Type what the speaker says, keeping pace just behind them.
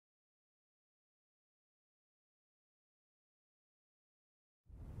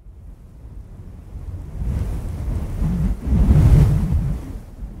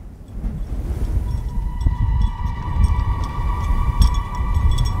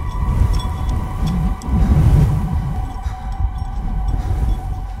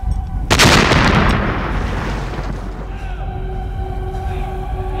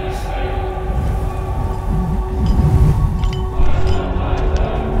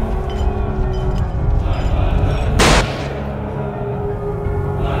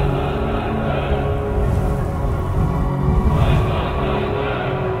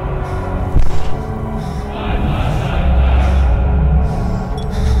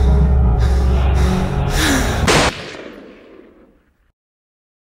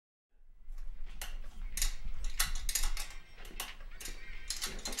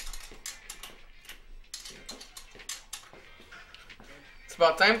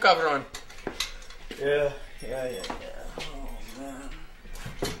about time, cabron. Yeah. Oh, man.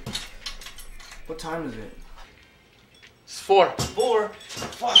 What time is it? It's 4. 4?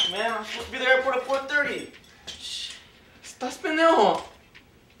 Fuck, man. I'm supposed to be at the airport at 4:30. Estás pendejo.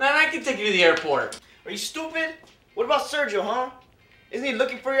 Man, I can take you to the airport. Are you stupid? What about Sergio, huh? Isn't he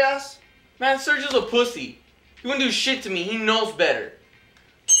looking for your ass? Man, Sergio's a pussy. He wouldn't do shit to me. He knows better.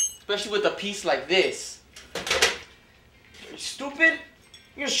 Especially with a piece like this. Are you stupid?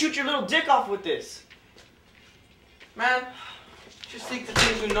 You're gonna shoot your little dick off with this. Man, just think the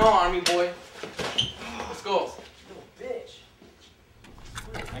things you know, army boy. Let's go. Little bitch.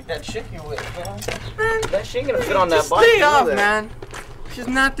 Like that chick you're with, man. That shit ain't gonna fit on that bike. Stay up, man. She's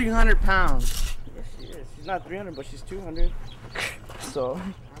not 300 pounds. Yes, she is. She's not 300, but she's 200. So.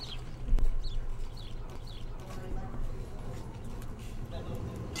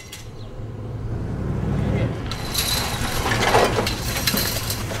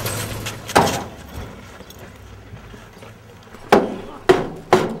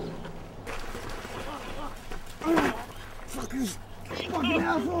 Fucking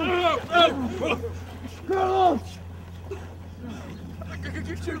asshole! Carlos!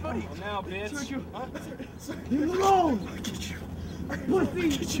 Get you, buddy. Oh, now, bitch. Get you. Huh? Leave me alone. Get you. Pussy.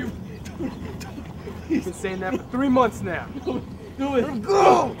 Get you. You've been saying that for 3 months now. Do it.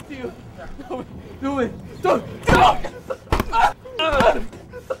 Go. Do it. Don't. Go. Go.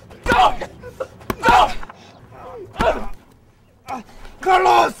 Go.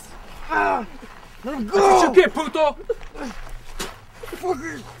 Carlos. Let him go. That's what you get, puto.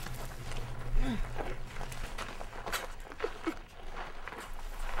 Fucker.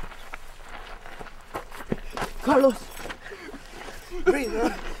 Carlos! Breathe,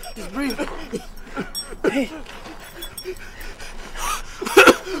 man. Just breathe. Hey.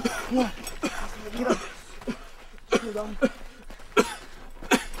 Come on. Get up. Hold on.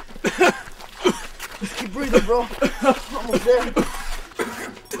 Just keep breathing, bro. Almost there.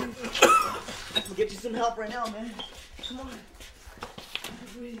 We'll get you some help right now, man. Come on.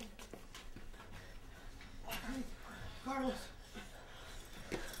 Breathe. Carlos.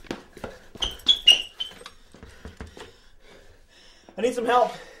 I need some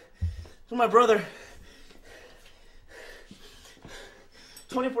help from my brother.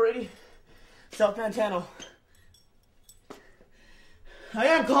 2480 South Pantano. I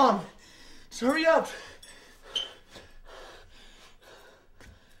am calm. Just hurry up.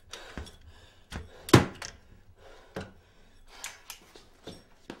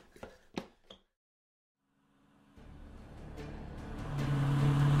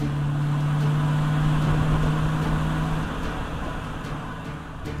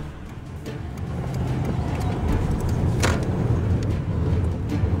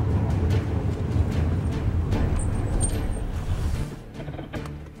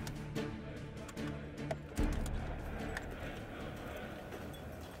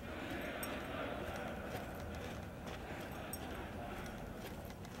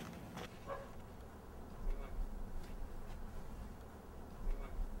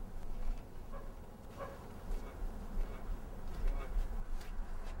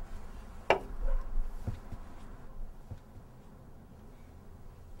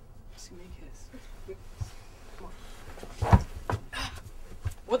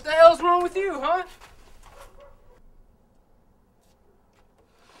 What the hell's wrong with you, huh?